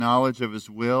knowledge of His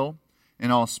will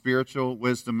and all spiritual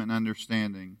wisdom and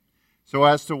understanding, so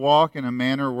as to walk in a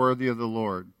manner worthy of the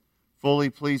Lord, fully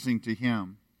pleasing to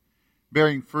Him,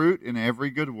 bearing fruit in every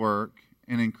good work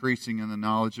and increasing in the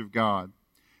knowledge of God,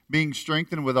 being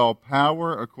strengthened with all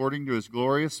power according to His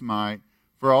glorious might,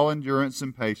 for all endurance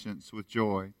and patience with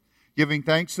joy, giving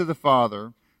thanks to the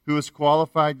Father, who has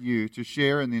qualified you to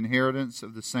share in the inheritance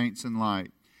of the saints in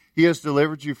light. He has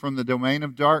delivered you from the domain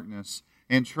of darkness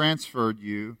and transferred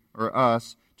you, or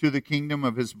us, to the kingdom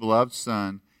of His beloved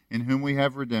Son, in whom we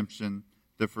have redemption,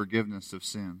 the forgiveness of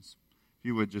sins. If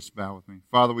you would just bow with me.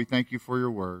 Father, we thank You for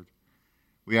Your word.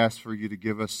 We ask for You to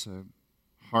give us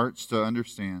hearts to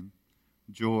understand,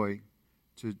 joy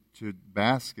to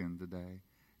bask in today.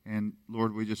 And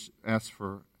Lord, we just ask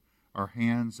for our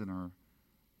hands and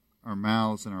our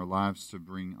mouths and our lives to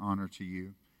bring honor to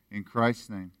You. In Christ's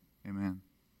name, amen.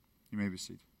 You may be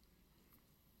seated.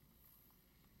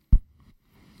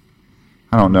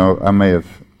 I don't know. I may have.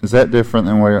 Is that different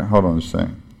than where? Hold on a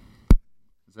second.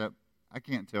 Is that? I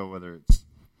can't tell whether it's.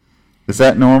 Is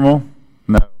that normal?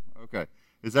 No. Okay.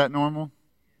 Is that normal?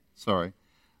 Sorry.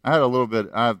 I had a little bit.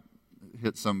 I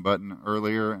hit some button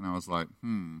earlier, and I was like,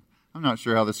 I'm not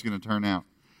sure how this is going to turn out.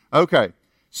 Okay.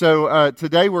 So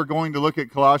today we're going to look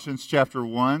at Colossians chapter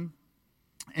 1,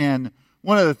 and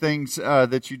one of the things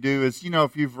that you do is,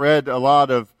 if you've read a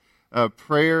lot of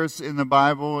prayers in the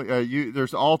Bible,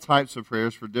 there's all types of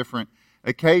prayers for different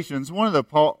occasions. One of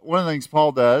the things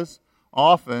Paul does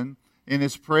often in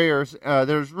his prayers that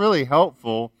is really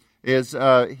helpful is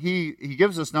he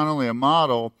gives us not only a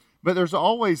model, but there's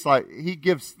always he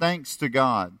gives thanks to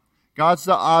God. God's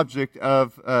the object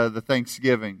of the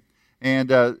thanksgiving.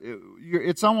 And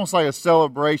it's almost like a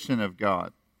celebration of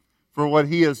God for what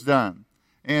He has done.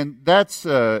 And that's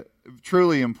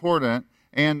truly important,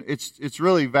 and it's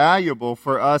really valuable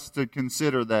for us to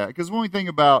consider that. Because when we think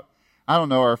about,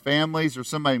 our families or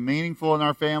somebody meaningful in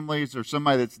our families or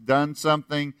somebody that's done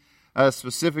something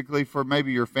specifically for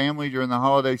maybe your family during the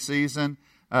holiday season,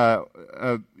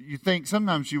 you think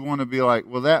sometimes you want to be like,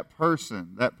 well, that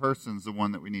person's the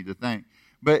one that we need to thank.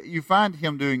 But you find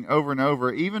him doing over and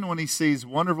over, even when he sees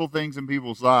wonderful things in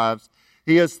people's lives,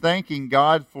 he is thanking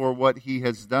God for what He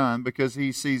has done, because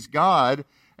he sees God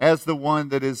as the one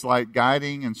that is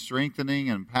guiding and strengthening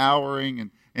and empowering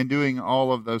and doing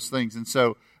all of those things. And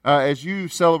so as you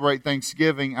celebrate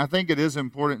Thanksgiving, I think it is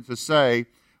important to say,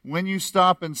 when you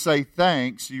stop and say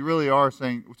thanks, you really are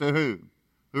saying to who?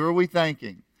 Who are we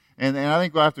thanking? And I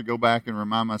think we'll have to go back and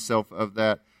remind myself of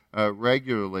that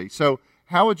regularly. So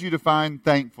how would you define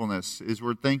thankfulness as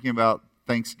we're thinking about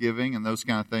Thanksgiving and those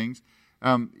kind of things?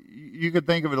 You could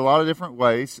think of it a lot of different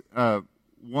ways.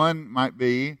 One might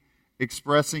be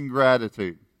expressing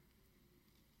gratitude.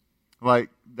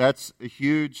 That's a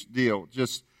huge deal.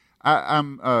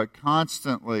 I'm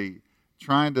constantly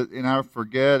trying to, and I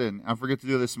forget to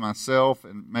do this myself,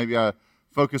 and maybe I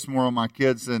focus more on my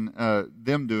kids than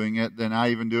them doing it than I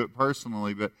even do it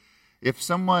personally. But if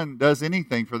someone does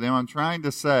anything for them, I'm trying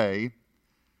to say,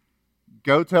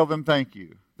 go tell them thank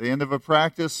you. The end of a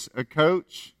practice, a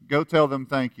coach, go tell them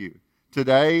thank you.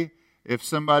 Today, if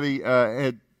somebody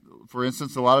had, for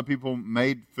instance, a lot of people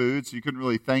made food, so you couldn't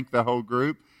really thank the whole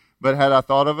group. But had I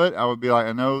thought of it, I would be like,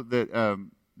 I know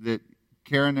that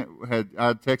Karen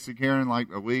I texted Karen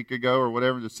a week ago or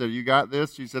whatever, just said, you got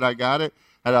this? She said, I got it.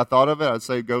 Had I thought of it, I'd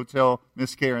say, go tell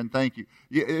Miss Karen thank you.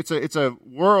 It's a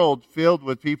world filled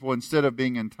with people, instead of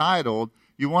being entitled,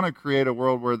 you want to create a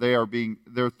world where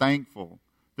they're thankful.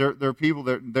 They're people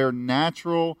that their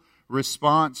natural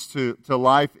response to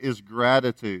life is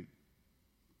gratitude.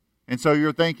 And so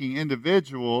you're thanking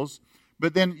individuals,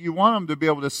 but then you want them to be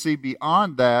able to see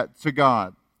beyond that to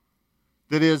God,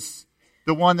 that is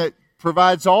the one that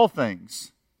provides all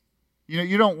things.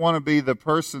 You don't want to be the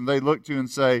person they look to and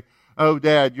say, oh,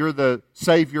 Dad, you're the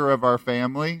savior of our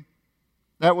family.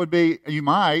 That would be, you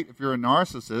might if you're a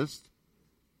narcissist,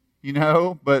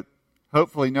 but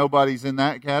hopefully nobody's in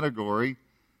that category,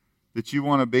 that you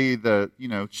want to be the,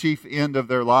 chief end of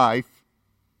their life,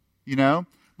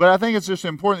 But I think it's just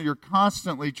important that you're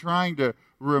constantly trying to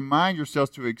remind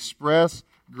yourselves to express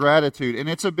gratitude. And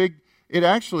it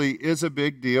actually is a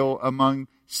big deal among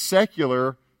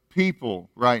secular people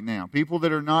right now, people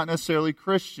that are not necessarily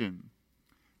Christian,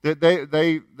 that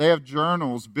they have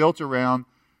journals built around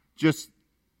just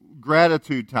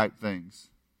gratitude type things.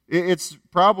 It's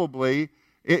probably,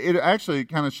 it actually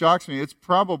kind of shocks me, it's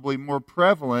probably more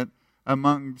prevalent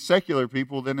among secular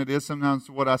people than it is sometimes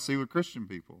what I see with Christian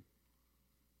people,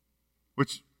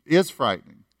 which is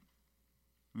frightening.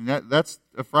 I mean, that's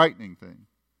a frightening thing.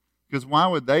 Because why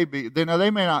would they be? They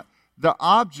may not the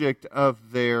object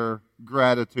of their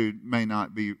gratitude may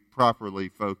not be properly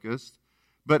focused,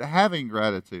 but having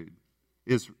gratitude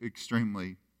is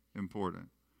extremely important.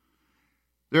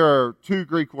 There are two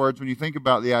Greek words when you think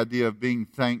about the idea of being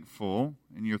thankful,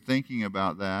 and you're thinking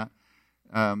about that,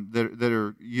 that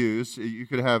are used. You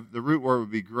could have, the root word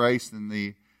would be grace, and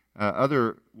the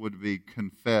other would be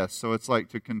confess. So it's like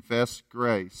to confess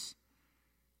grace.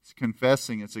 It's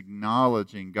confessing, it's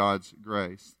acknowledging God's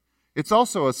grace. It's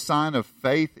also a sign of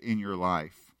faith in your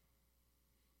life.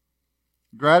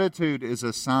 Gratitude is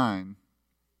a sign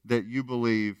that you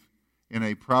believe in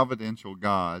a providential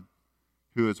God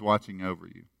who is watching over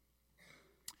you.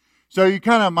 So you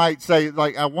kind of might say,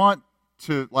 like, I want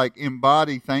to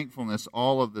embody thankfulness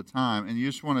all of the time, and you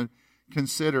just want to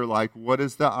consider, what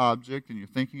is the object, and you're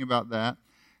thinking about that.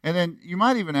 And then you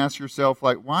might even ask yourself,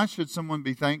 why should someone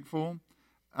be thankful?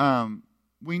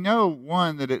 We know,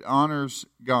 one, that it honors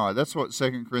God. That's what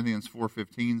 2 Corinthians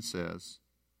 4:15 says.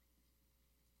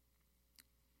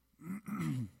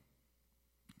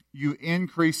 You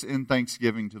increase in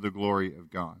thanksgiving to the glory of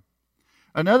God.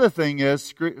 Another thing is,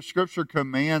 Scripture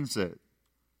commands it.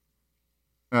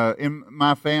 In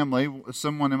my family,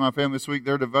 someone in my family this week,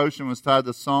 their devotion was tied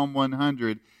to Psalm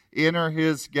 100. Enter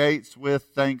His gates with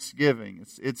thanksgiving.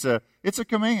 It's a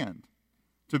command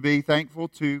to be thankful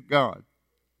to God.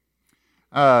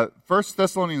 1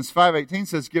 Thessalonians 5:18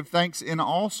 says, give thanks in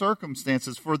all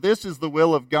circumstances, for this is the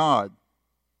will of God.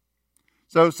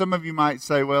 So some of you might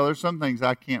say, well, there's some things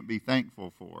I can't be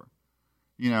thankful for,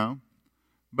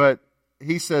 But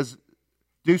he says,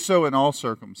 do so in all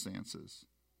circumstances.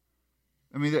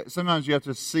 I mean, sometimes you have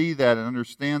to see that and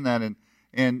understand that,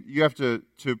 and you have to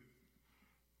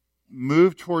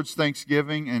move towards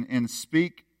thanksgiving and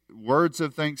speak words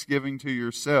of thanksgiving to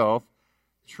yourself,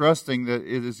 trusting that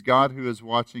it is God who is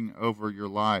watching over your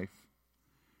life.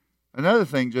 Another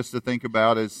thing just to think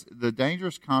about is the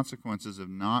dangerous consequences of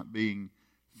not being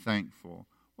thankful.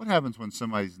 What happens when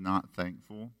somebody's not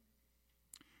thankful?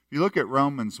 If you look at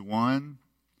Romans 1,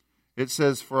 it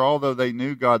says, for although they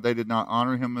knew God, they did not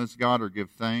honor Him as God or give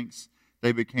thanks.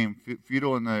 They became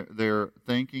futile in their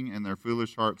thinking, and their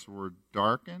foolish hearts were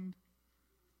darkened.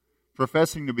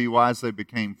 Professing to be wise, they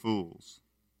became fools.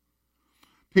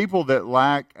 People that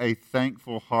lack a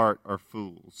thankful heart are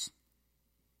fools.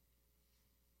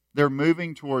 They're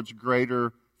moving towards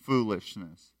greater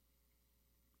foolishness.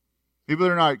 People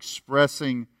that are not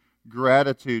expressing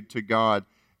gratitude to God,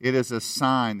 it is a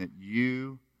sign that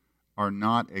you are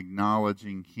not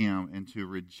acknowledging Him, and to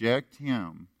reject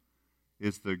Him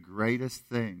is the greatest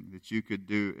thing that you could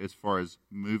do as far as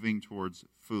moving towards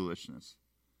foolishness.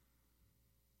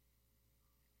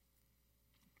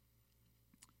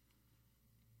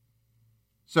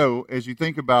 So as you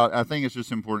think about, I think it's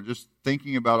just important, just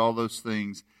thinking about all those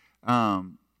things,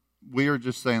 we are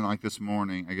just saying, this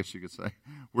morning, I guess you could say,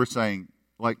 we're saying,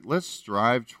 let's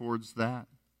strive towards that.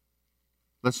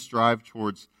 Let's strive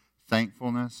towards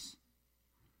thankfulness.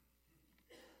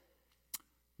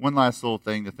 One last little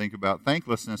thing to think about.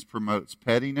 Thanklessness promotes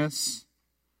pettiness,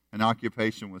 an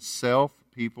occupation with self,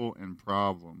 people, and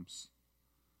problems.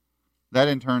 That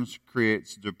in turn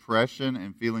creates depression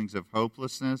and feelings of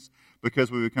hopelessness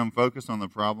because we become focused on the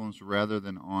problems rather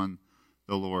than on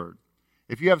the Lord.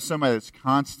 If you have somebody that's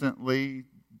constantly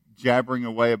jabbering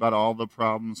away about all the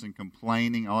problems and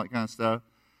complaining, all that kind of stuff,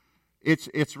 it's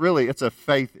a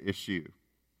faith issue.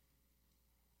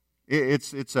 They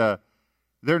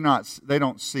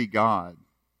don't see God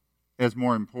as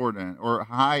more important or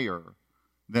higher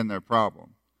than their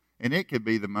problem. And it could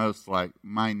be the most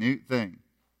minute thing.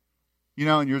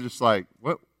 And you're just like,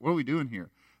 what are we doing here?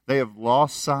 They have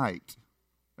lost sight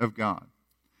of God.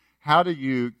 How do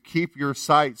you keep your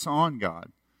sights on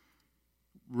God?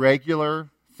 Regular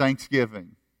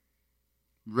thanksgiving.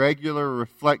 Regular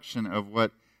reflection of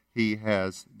what He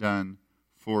has done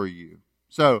for you.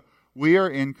 So, we are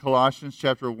in Colossians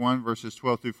chapter 1, verses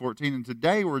 12 through 14, and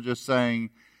today we're just saying,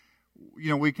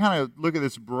 we kind of look at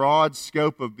this broad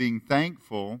scope of being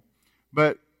thankful,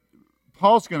 but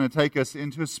Paul's going to take us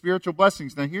into spiritual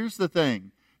blessings. Now, here's the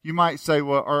thing. You might say,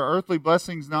 well, are earthly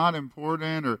blessings not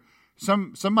important? Or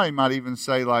somebody might even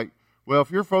say, well, if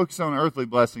you're focused on earthly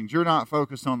blessings, you're not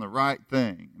focused on the right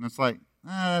thing. And it's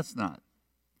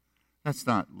that's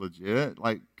not legit.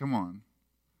 Come on.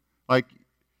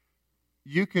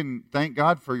 You can thank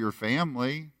God for your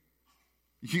family.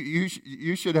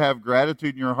 You should have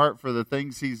gratitude in your heart for the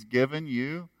things He's given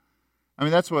you. I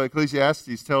mean, that's what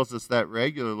Ecclesiastes tells us that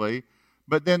regularly.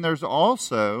 But then there's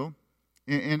also,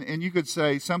 and you could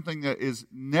say something that is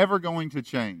never going to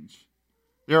change.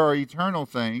 There are eternal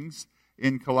things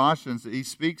in Colossians that he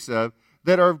speaks of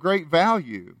that are of great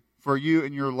value for you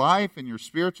in your life, in your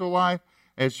spiritual life,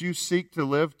 as you seek to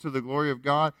live to the glory of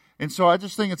God. And so I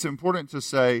just think it's important to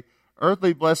say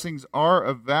earthly blessings are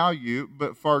of value,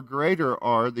 but far greater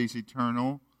are these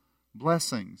eternal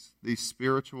blessings, these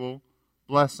spiritual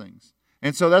blessings.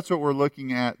 And so that's what we're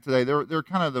looking at today. They're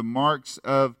kind of the marks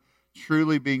of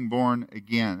truly being born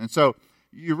again. And so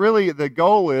the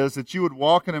goal is that you would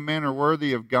walk in a manner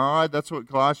worthy of God. That's what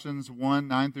Colossians 1,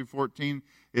 9 through 14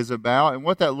 is about. And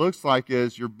what that looks like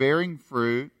is you're bearing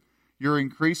fruit, you're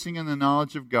increasing in the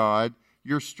knowledge of God,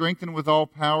 you're strengthened with all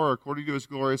power according to His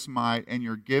glorious might, and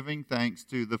you're giving thanks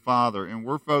to the Father. And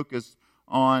we're focused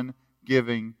on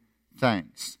giving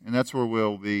thanks. And that's where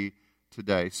we'll be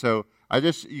today. So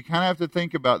you kind of have to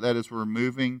think about that as we're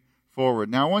moving forward.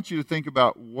 Now I want you to think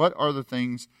about what are the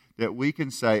things that we can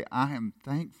say, I am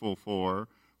thankful for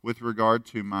with regard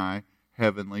to my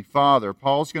Heavenly Father.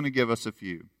 Paul's going to give us a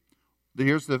few.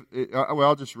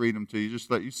 I'll just read them to you,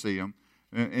 just let you see them.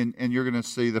 And you're going to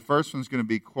see the first one's going to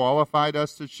be qualified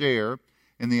us to share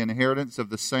in the inheritance of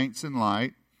the saints in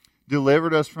light,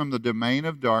 delivered us from the domain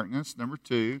of darkness, number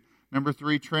 2. Number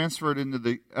 3, transferred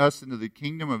us into the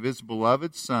kingdom of His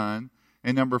beloved Son.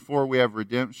 And number 4, we have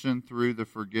redemption through the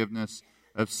forgiveness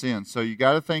of sin. So you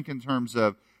got to think in terms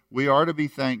of we are to be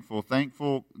thankful.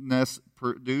 Thankfulness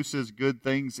produces good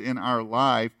things in our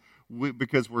life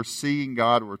because we're seeing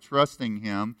God, we're trusting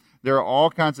Him. There are all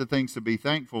kinds of things to be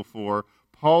thankful for.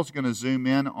 Paul's going to zoom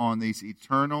in on these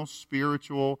eternal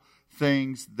spiritual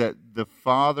things that the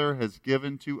Father has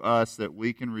given to us that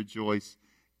we can rejoice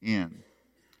in.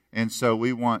 And so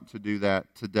we want to do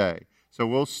that today. So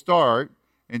we'll start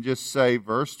and just say,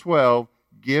 verse 12,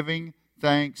 giving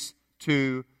thanks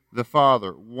to the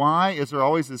Father. Why is there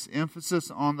always this emphasis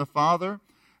on the Father?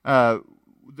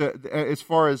 As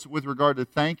far as with regard to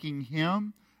thanking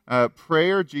Him,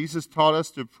 prayer, Jesus taught us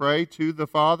to pray to the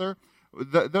Father.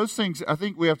 Those things, I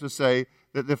think we have to say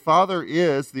that the Father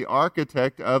is the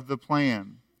architect of the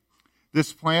plan.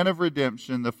 This plan of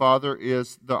redemption, the Father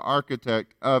is the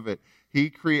architect of it. He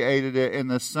created it,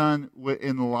 and the Son,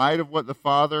 in light of what the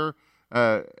Father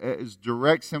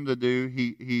directs Him to do,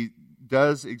 He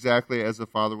does exactly as the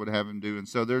Father would have Him do. And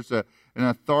so there's an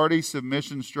authority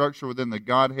submission structure within the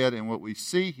Godhead, and what we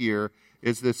see here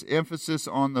is this emphasis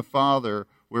on the Father,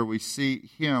 where we see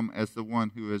Him as the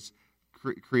one who has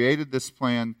created this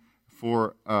plan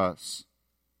for us.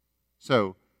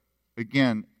 So,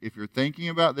 again, if you're thinking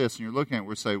about this and you're looking at it,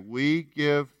 we say, we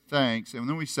give thanks, and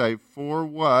then we say, for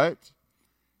what?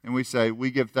 And we say,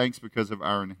 we give thanks because of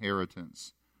our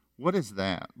inheritance. What is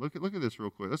that? Look at this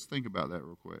real quick. Let's think about that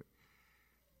real quick.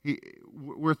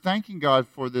 We're thanking God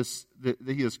for this, that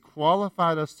He has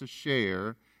qualified us to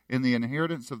share in the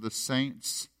inheritance of the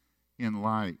saints in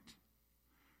light.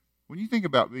 When you think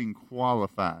about being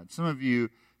qualified, some of you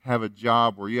have a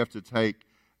job where you have to take,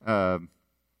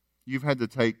 you've had to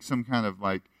take some kind of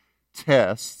like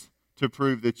test to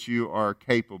prove that you are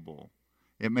capable.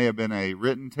 It may have been a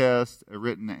written test, a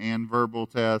written and verbal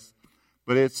test,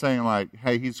 but it's saying like,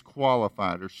 hey, he's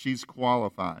qualified or she's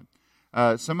qualified.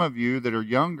 Some of you that are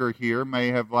younger here may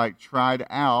have like tried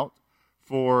out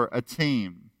for a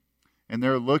team, and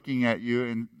they're looking at you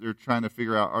and they're trying to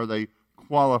figure out, are they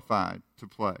qualified to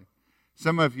play?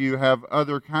 Some of you have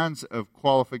other kinds of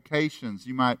qualifications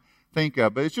you might think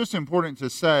of, but it's just important to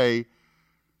say,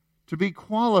 to be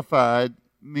qualified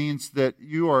means that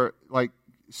you are like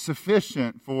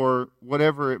sufficient for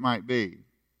whatever it might be.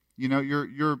 You know,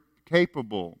 you're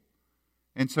capable,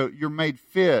 and so you're made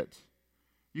fit.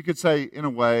 You could say, in a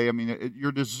way, I mean,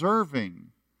 you're deserving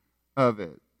of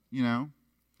it, you know.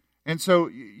 And so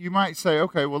you might say,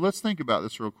 okay, well, let's think about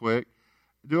this real quick.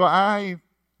 Do I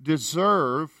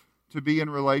deserve to be in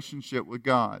relationship with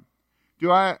God?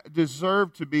 Do I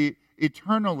deserve to be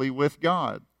eternally with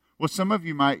God? Well, some of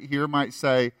you might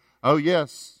say, oh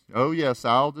yes,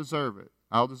 I'll deserve it.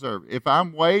 I'll deserve it. If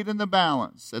I'm weighed in the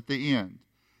balance at the end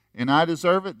and I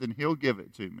deserve it, then He'll give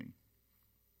it to me.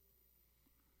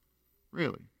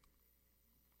 Really?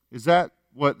 Is that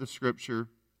what the Scripture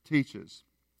teaches?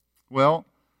 Well,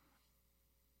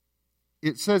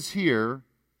 it says here,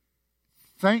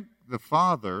 thank the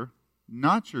Father,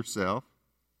 not yourself,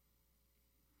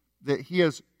 that He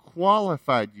has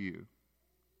qualified you.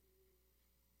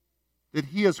 That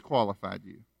He has qualified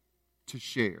you to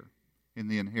share in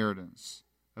the inheritance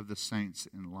of the saints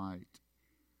in light.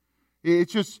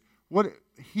 It's just,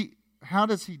 how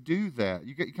does He do that?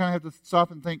 You kind of have to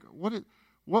stop and think,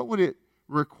 what would it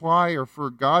require for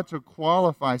God to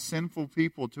qualify sinful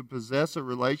people to possess a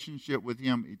relationship with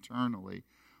Him eternally?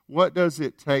 What does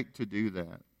it take to do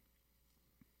that?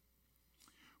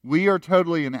 We are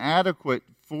totally inadequate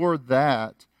for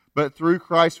that, But through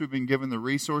Christ, we've been given the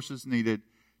resources needed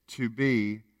to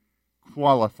be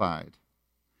qualified.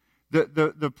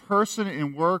 The person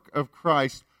and work of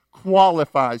Christ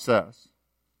qualifies us.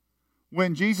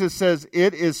 When Jesus says,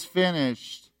 "It is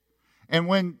finished," and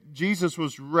when Jesus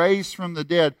was raised from the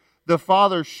dead, the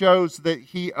Father shows that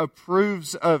He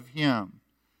approves of Him,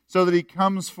 so that He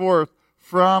comes forth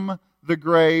from the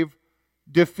grave,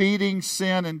 defeating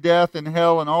sin and death and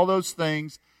hell and all those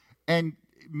things, and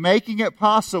making it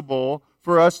possible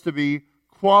for us to be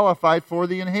qualified for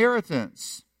the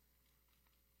inheritance.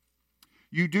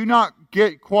 You do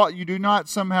not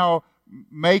somehow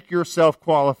make yourself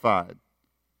qualified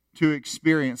to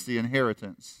experience the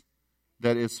inheritance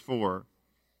that is for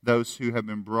those who have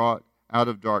been brought out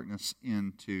of darkness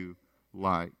into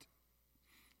light.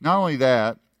 Not only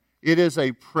that, it is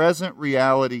a present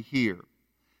reality here.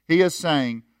 He is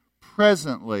saying,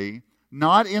 presently,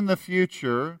 not in the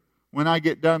future, when I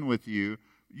get done with you,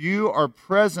 you are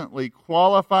presently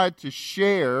qualified to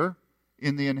share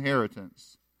in the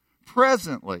inheritance.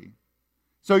 Presently.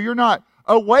 So you're not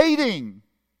awaiting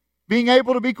being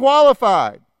able to be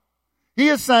qualified. He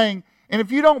is saying, and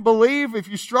if you don't believe, if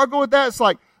you struggle with that, it's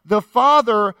like the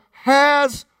Father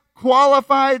has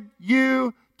qualified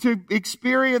you to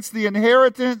experience the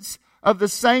inheritance of the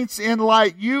saints in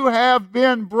light. You have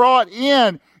been brought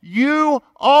in. You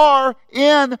are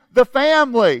in the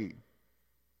family.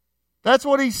 That's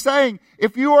what he's saying.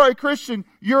 If you are a Christian,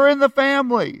 you're in the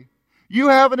family. You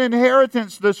have an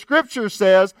inheritance, the Scripture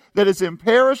says, that is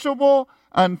imperishable,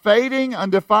 unfading,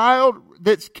 undefiled,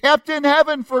 that's kept in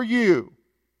heaven for you.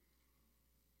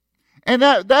 And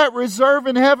that reserve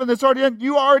in heaven that's already in,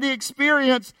 you already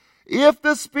experienced if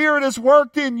the Spirit has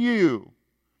worked in you.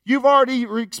 You've already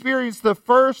experienced the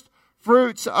first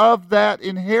fruits of that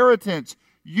inheritance.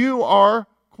 You are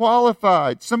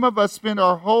qualified. Some of us spend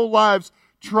our whole lives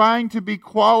trying to be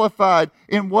qualified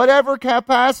in whatever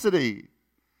capacity.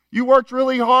 You worked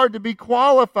really hard to be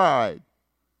qualified.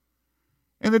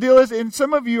 And the deal is, and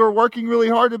some of you are working really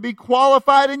hard to be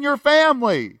qualified in your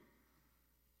family.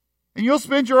 And you'll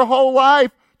spend your whole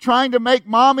life trying to make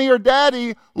mommy or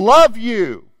daddy love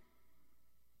you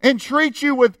and treat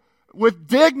you with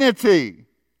dignity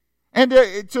and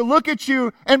to look at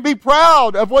you and be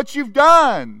proud of what you've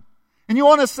done. And you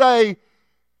want to say,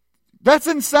 that's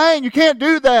insane. You can't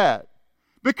do that.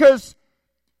 Because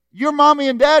your mommy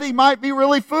and daddy might be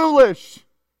really foolish.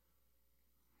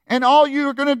 And all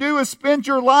you're going to do is spend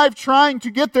your life trying to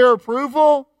get their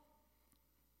approval.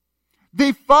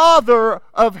 The Father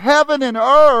of heaven and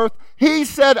earth, He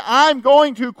said, I'm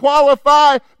going to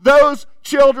qualify those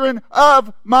children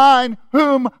of mine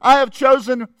whom I have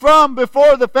chosen from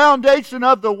before the foundation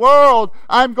of the world.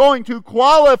 I'm going to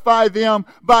qualify them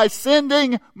by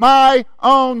sending my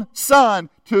own Son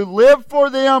to live for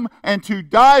them and to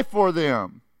die for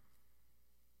them.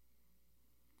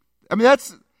 I mean,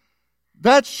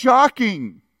 that's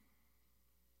shocking.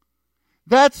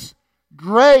 That's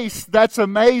grace. That's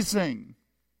amazing.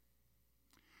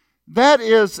 That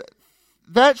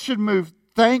should move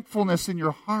thankfulness in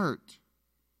your heart.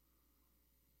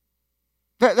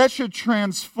 That should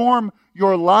transform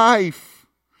your life.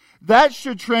 That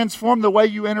should transform the way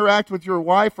you interact with your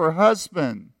wife or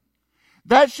husband.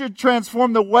 That should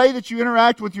transform the way that you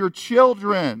interact with your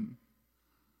children.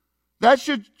 That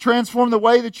should transform the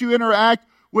way that you interact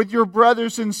with your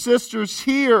brothers and sisters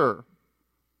here.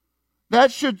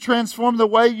 That should transform the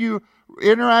way you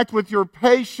interact with your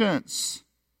patients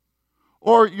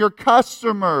or your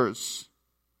customers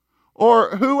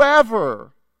or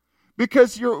whoever.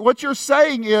 Because what you're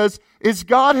saying is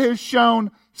God has shown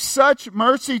such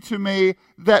mercy to me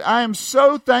that I am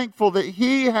so thankful that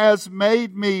He has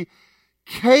made me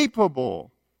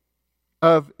capable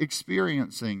of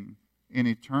experiencing an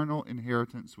eternal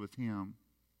inheritance with Him.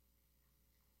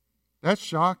 That's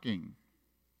shocking.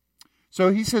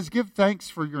 So He says, give thanks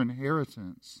for your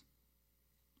inheritance.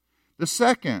 The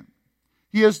second,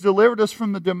 He has delivered us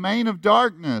from the domain of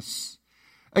darkness.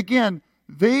 Again,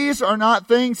 these are not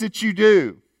things that you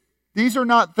do. These are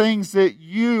not things that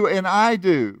you and I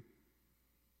do.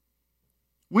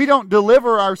 We don't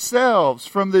deliver ourselves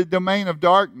from the domain of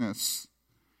darkness.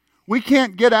 We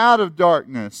can't get out of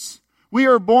darkness. We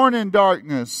are born in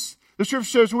darkness. The Scripture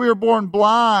says we are born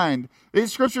blind. The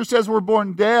Scripture says we're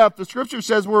born deaf. The Scripture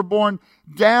says we're born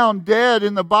down dead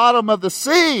in the bottom of the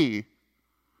sea.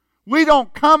 We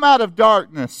don't come out of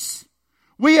darkness.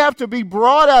 We have to be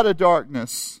brought out of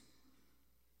darkness.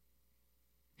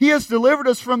 He has delivered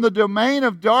us from the domain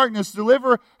of darkness.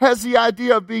 Deliver has the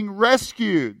idea of being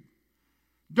rescued.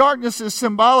 Darkness is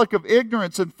symbolic of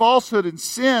ignorance and falsehood and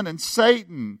sin and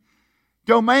Satan.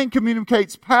 Domain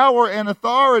communicates power and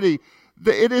authority.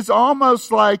 It is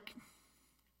almost like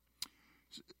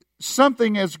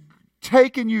something has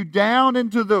taken you down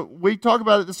into we talk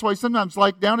about it this way sometimes,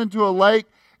 like down into a lake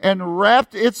and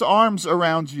wrapped its arms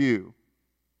around you.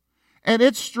 And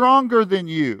it's stronger than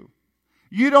you.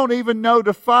 You don't even know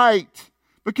to fight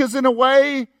because in a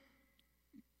way,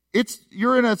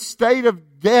 you're in a state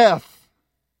of death.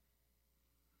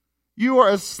 You are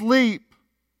asleep.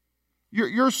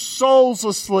 Your soul's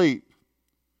asleep.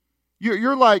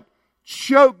 You're like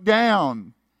choked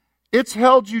down. It's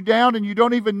held you down and you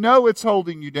don't even know it's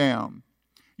holding you down.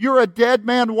 You're a dead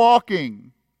man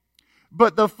walking.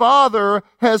 But the Father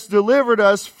has delivered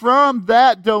us from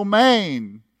that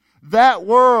domain, that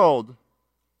world.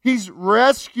 He's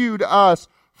rescued us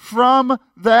from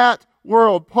that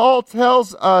world. Paul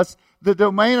tells us the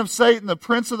domain of Satan, the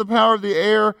prince of the power of the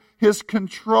air, his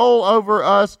control over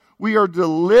us, we are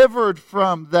delivered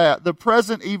from that. The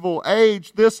present evil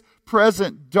age, this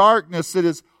present darkness that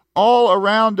is all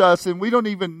around us, and we don't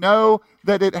even know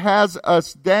that it has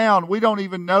us down. We don't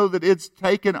even know that it's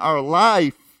taken our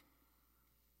life.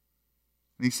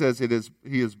 And he says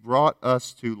he has brought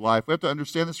us to life. We have to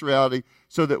understand this reality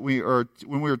so that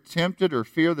when we are tempted or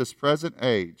fear this present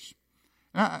age.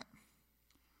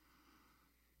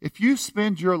 If you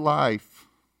spend your life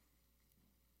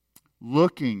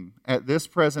looking at this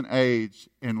present age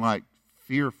and like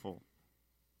fearful,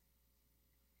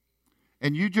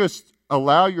 and you just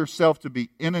allow yourself to be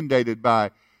inundated by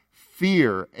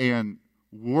fear and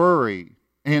worry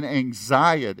and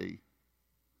anxiety,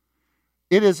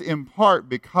 it is in part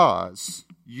because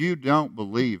you don't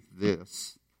believe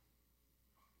this.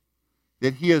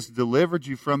 That He has delivered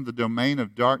you from the domain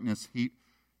of darkness.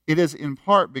 It is in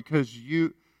part because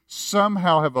you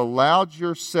somehow have allowed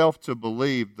yourself to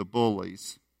believe the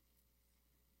bullies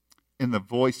and the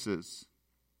voices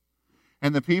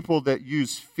and the people that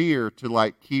use fear to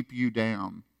like keep you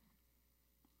down.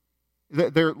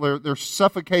 They're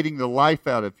suffocating the life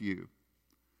out of you.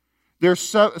 They're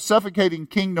suffocating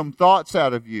kingdom thoughts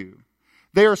out of you.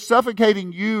 They are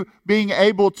suffocating you being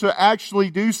able to actually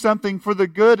do something for the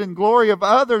good and glory of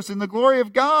others and the glory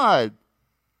of God.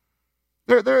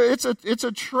 It's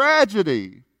a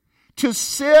tragedy to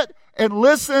sit and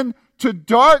listen to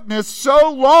darkness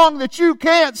so long that you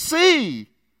can't see.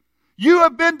 You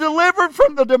have been delivered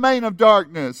from the domain of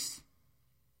darkness.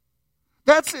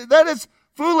 That is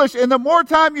foolish. And the more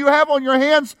time you have on your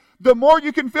hands, the more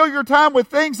you can fill your time with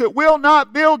things that will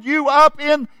not build you up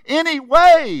in any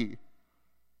way.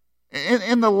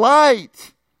 In the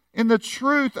light, in the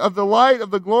truth of the light of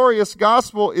the glorious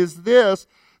gospel is this,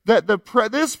 that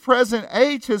this present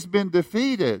age has been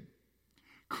defeated.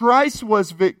 Christ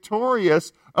was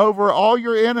victorious over all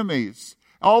your enemies,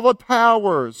 all the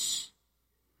powers.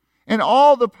 And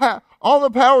all the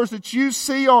powers that you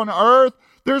see on earth,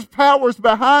 there's powers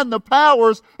behind the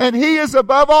powers, and He is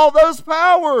above all those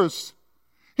powers.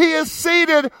 He is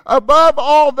seated above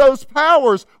all those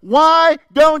powers. Why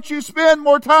don't you spend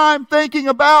more time thinking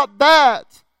about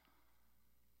that?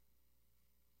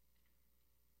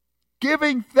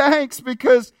 Giving thanks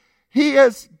because He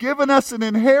has given us an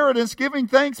inheritance. Giving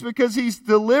thanks because He's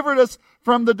delivered us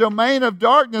from the domain of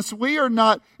darkness.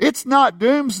 It's not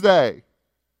doomsday.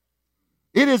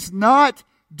 It is not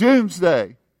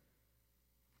doomsday.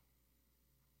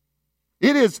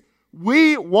 It is,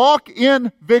 we walk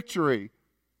in victory.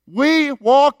 We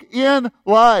walk in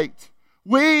light.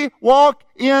 We walk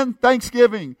in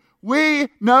thanksgiving. We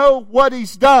know what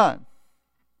He's done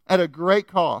at a great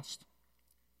cost.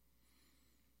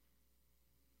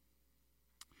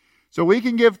 So we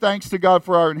can give thanks to God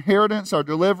for our inheritance, our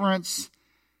deliverance,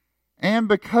 and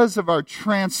because of our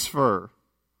transfer.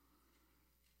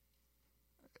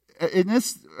 And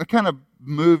this, I kind of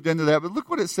moved into that, but look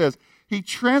what it says. He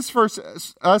transfers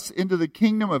us into the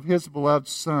kingdom of His beloved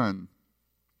Son.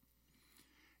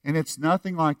 And it's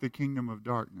nothing like the kingdom of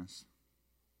darkness.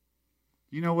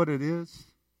 You know what it is?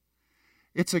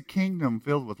 It's a kingdom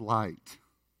filled with light.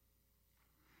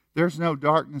 There's no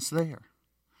darkness there.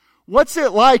 What's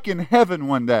it like in heaven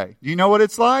one day? Do you know what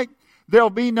it's like?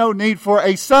 There'll be no need for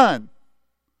a sun.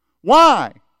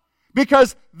 Why?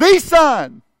 Because the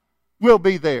Son will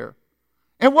be there.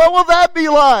 And what will that be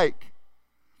like?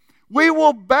 We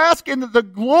will bask in the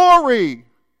glory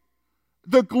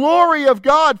of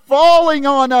God falling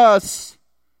on us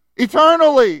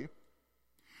eternally.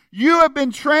 You have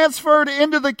been transferred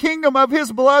into the kingdom of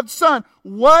His beloved Son.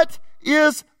 What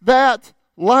is that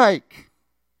like?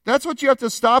 That's what you have to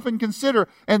stop and consider.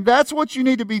 And that's what you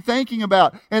need to be thinking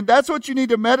about. And that's what you need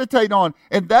to meditate on.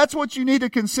 And that's what you need to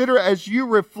consider as you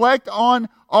reflect on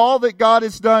all that God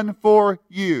has done for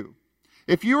you.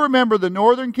 If you remember, the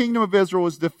northern kingdom of Israel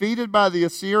was defeated by the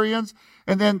Assyrians,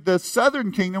 and then the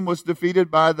southern kingdom was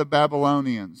defeated by the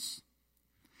Babylonians.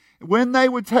 When they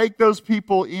would take those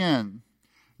people in,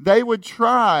 they would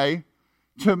try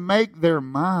to make their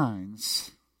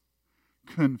minds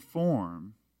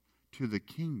conform to the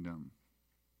kingdom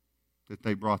that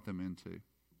they brought them into.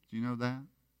 Do you know that?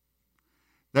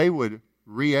 They would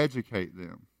re-educate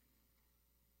them.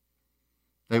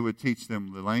 They would teach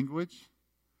them the language.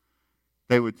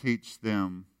 They would teach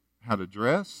them how to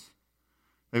dress.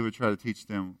 They would try to teach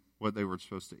them what they were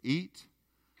supposed to eat.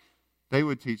 They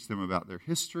would teach them about their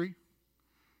history.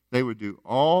 They would do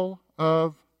all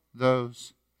of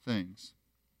those things.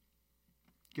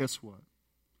 Guess what?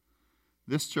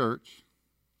 This church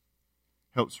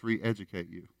helps re-educate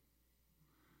you.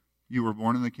 You were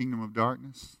born in the kingdom of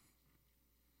darkness.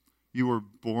 You were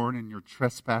born in your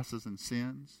trespasses and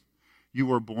sins. You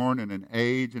were born in an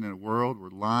age and in a world where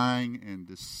lying and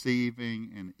deceiving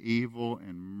and evil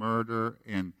and murder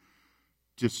and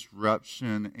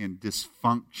disruption and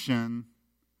dysfunction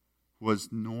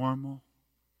was normal.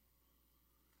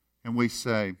 And we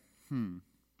say,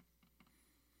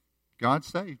 God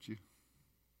saved you.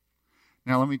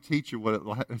 Now let me teach you what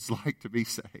it's like to be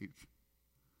saved.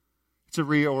 It's a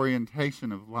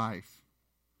reorientation of life,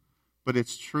 but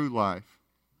it's true life.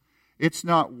 It's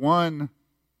not one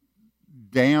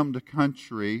damned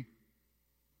country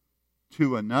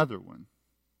to another one.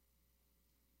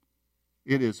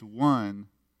 It is one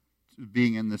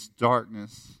being in this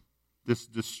darkness, this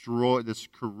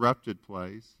corrupted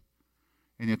place,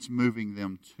 and it's moving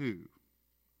them to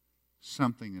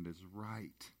something that is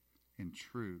right and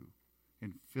true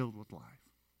and filled with life.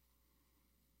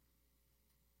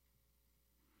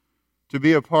 To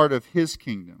be a part of His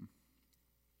kingdom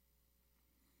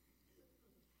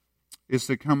is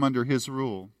to come under His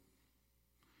rule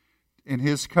and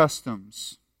His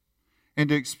customs and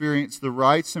to experience the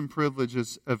rights and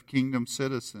privileges of kingdom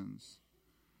citizens.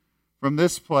 From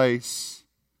this place,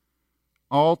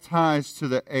 all ties to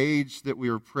the age that we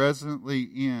are presently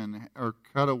in are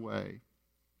cut away.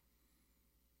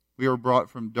 We are brought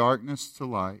from darkness to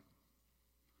light.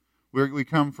 We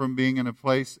come from being in a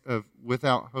place of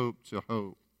without hope to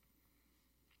hope.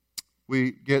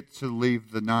 We get to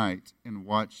leave the night and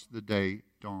watch the day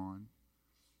dawn.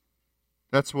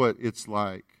 That's what it's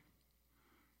like.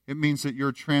 It means that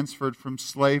you're transferred from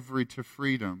slavery to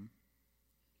freedom.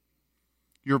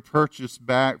 You're purchased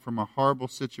back from a horrible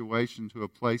situation to a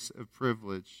place of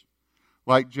privilege.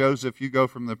 Like Joseph, you go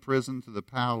from the prison to the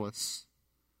palace.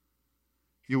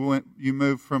 You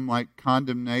move from like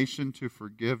condemnation to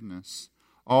forgiveness.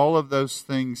 All of those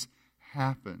things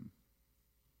happen.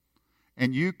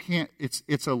 And you can't,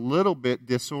 it's a little bit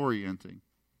disorienting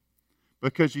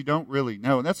because you don't really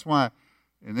know. And that's why,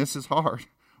 and this is hard,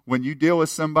 when you deal with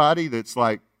somebody that's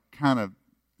like kind of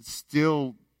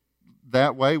still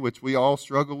that way, which we all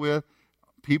struggle with,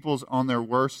 people's on their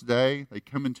worst day, they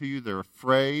come into you, they're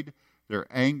afraid, they're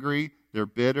angry, they're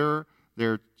bitter,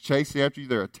 they're chasing after you,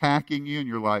 they're attacking you, and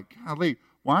you're like, golly,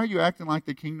 why are you acting like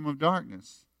the kingdom of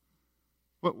darkness?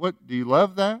 What do you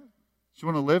love that? Do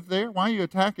you want to live there? Why are you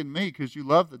attacking me? Because you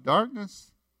love the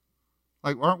darkness?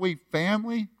 Like, aren't we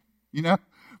family? You know?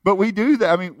 But we do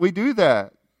that. I mean, we do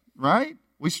that, right?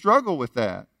 We struggle with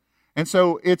that. And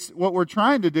so it's what we're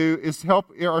trying to do is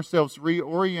help ourselves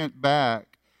reorient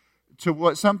back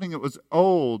to something that was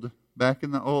old back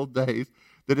in the old days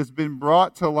that has been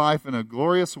brought to life in a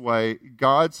glorious way,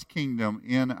 God's kingdom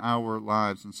in our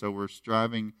lives. And so we're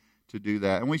striving to do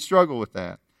that. And we struggle with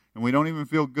that. And we don't even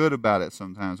feel good about it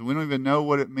sometimes. And we don't even know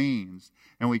what it means.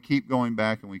 And we keep going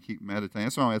back and we keep meditating.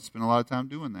 That's why I spend a lot of time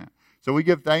doing that. So we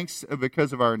give thanks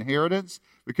because of our inheritance,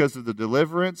 because of the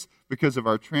deliverance, because of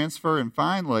our transfer, and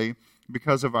finally,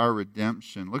 because of our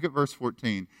redemption. Look at verse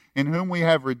 14. In whom we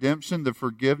have redemption, the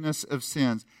forgiveness of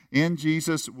sins. In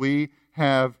Jesus we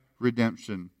have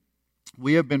redemption.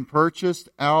 We have been purchased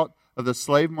out of the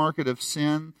slave market of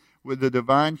sin. When the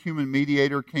divine human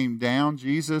mediator came down,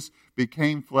 Jesus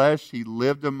became flesh. He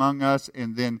lived among us,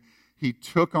 and then He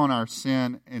took on our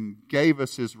sin and gave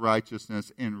us His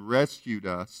righteousness and rescued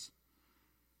us.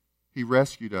 He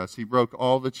rescued us. He broke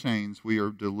all the chains. We are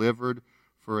delivered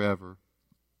forever.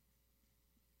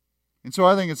 And so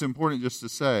I think it's important just to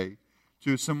say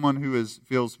to someone who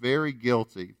feels very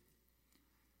guilty,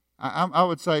 I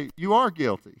would say, you are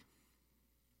guilty,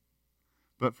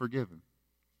 but forgiven.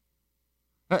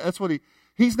 That's what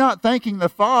he's not thanking the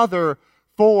Father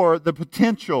for the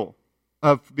potential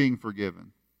of being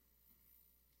forgiven.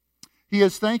 He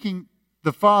is thanking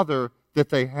the Father that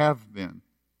they have been.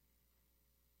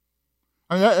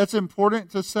 I mean, that's important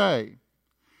to say.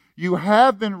 You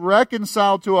have been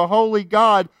reconciled to a holy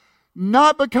God,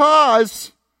 not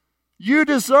because you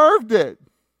deserved it.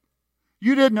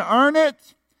 You didn't earn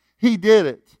it. He did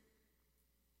it.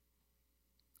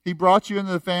 He brought you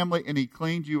into the family and He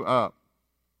cleaned you up.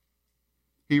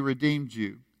 He redeemed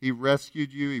you. He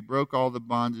rescued you. He broke all the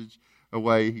bondage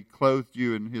away. He clothed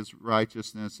you in His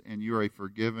righteousness, and you are a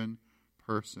forgiven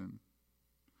person.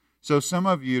 So some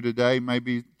of you today may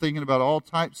be thinking about all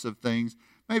types of things,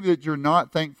 maybe that you're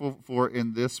not thankful for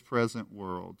in this present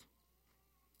world.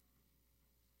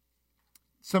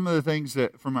 Some of the things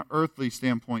that, from an earthly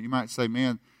standpoint, you might say,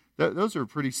 man, those are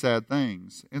pretty sad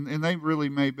things. And they really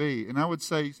may be. And I would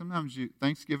say sometimes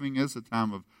Thanksgiving is a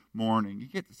time of mourning. You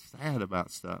get sad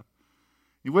about stuff.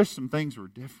 You wish some things were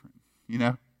different, you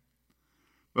know.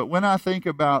 But when I think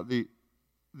about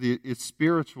it's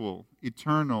spiritual,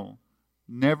 eternal,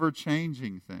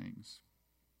 never-changing things,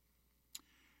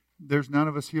 there's none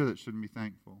of us here that shouldn't be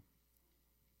thankful.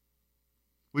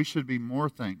 We should be more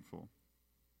thankful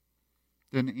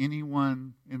than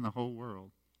anyone in the whole world.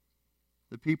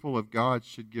 The people of God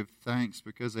should give thanks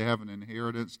because they have an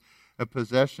inheritance, a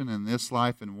possession in this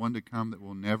life and one to come that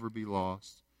will never be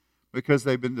lost. Because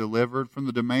they've been delivered from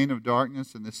the domain of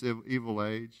darkness in this evil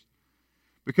age.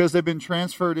 Because they've been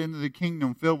transferred into the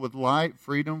kingdom filled with light,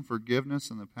 freedom,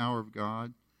 forgiveness, and the power of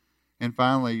God. And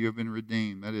finally, you have been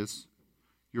redeemed. That is,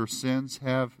 your sins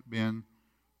have been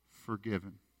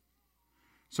forgiven.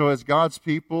 So as God's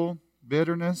people,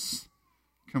 bitterness,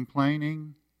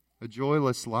 complaining, a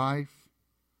joyless life,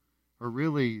 are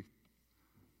really,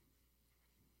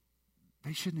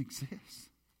 they shouldn't exist.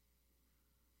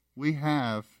 We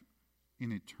have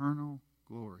an eternal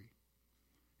glory,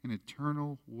 an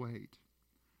eternal weight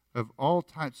of all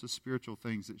types of spiritual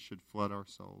things that should flood our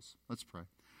souls. Let's pray.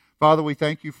 Father, we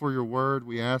thank you for your word.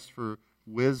 We ask for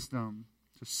wisdom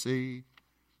to see,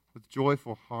 with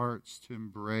joyful hearts to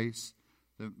embrace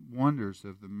the wonders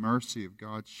of the mercy of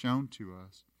God shown to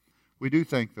us. We do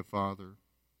thank the Father.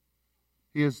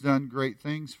 He has done great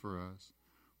things for us.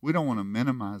 We don't want to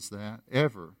minimize that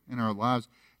ever in our lives.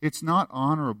 It's not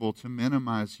honorable to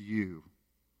minimize you.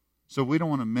 So we don't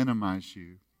want to minimize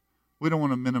you. We don't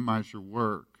want to minimize your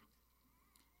work.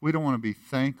 We don't want to be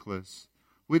thankless.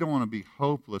 We don't want to be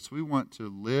hopeless. We want to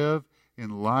live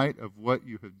in light of what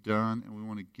you have done, and we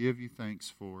want to give you thanks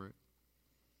for it.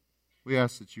 We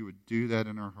ask that you would do that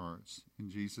in our hearts. In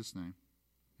Jesus' name,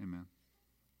 amen.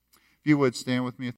 If you would stand with me.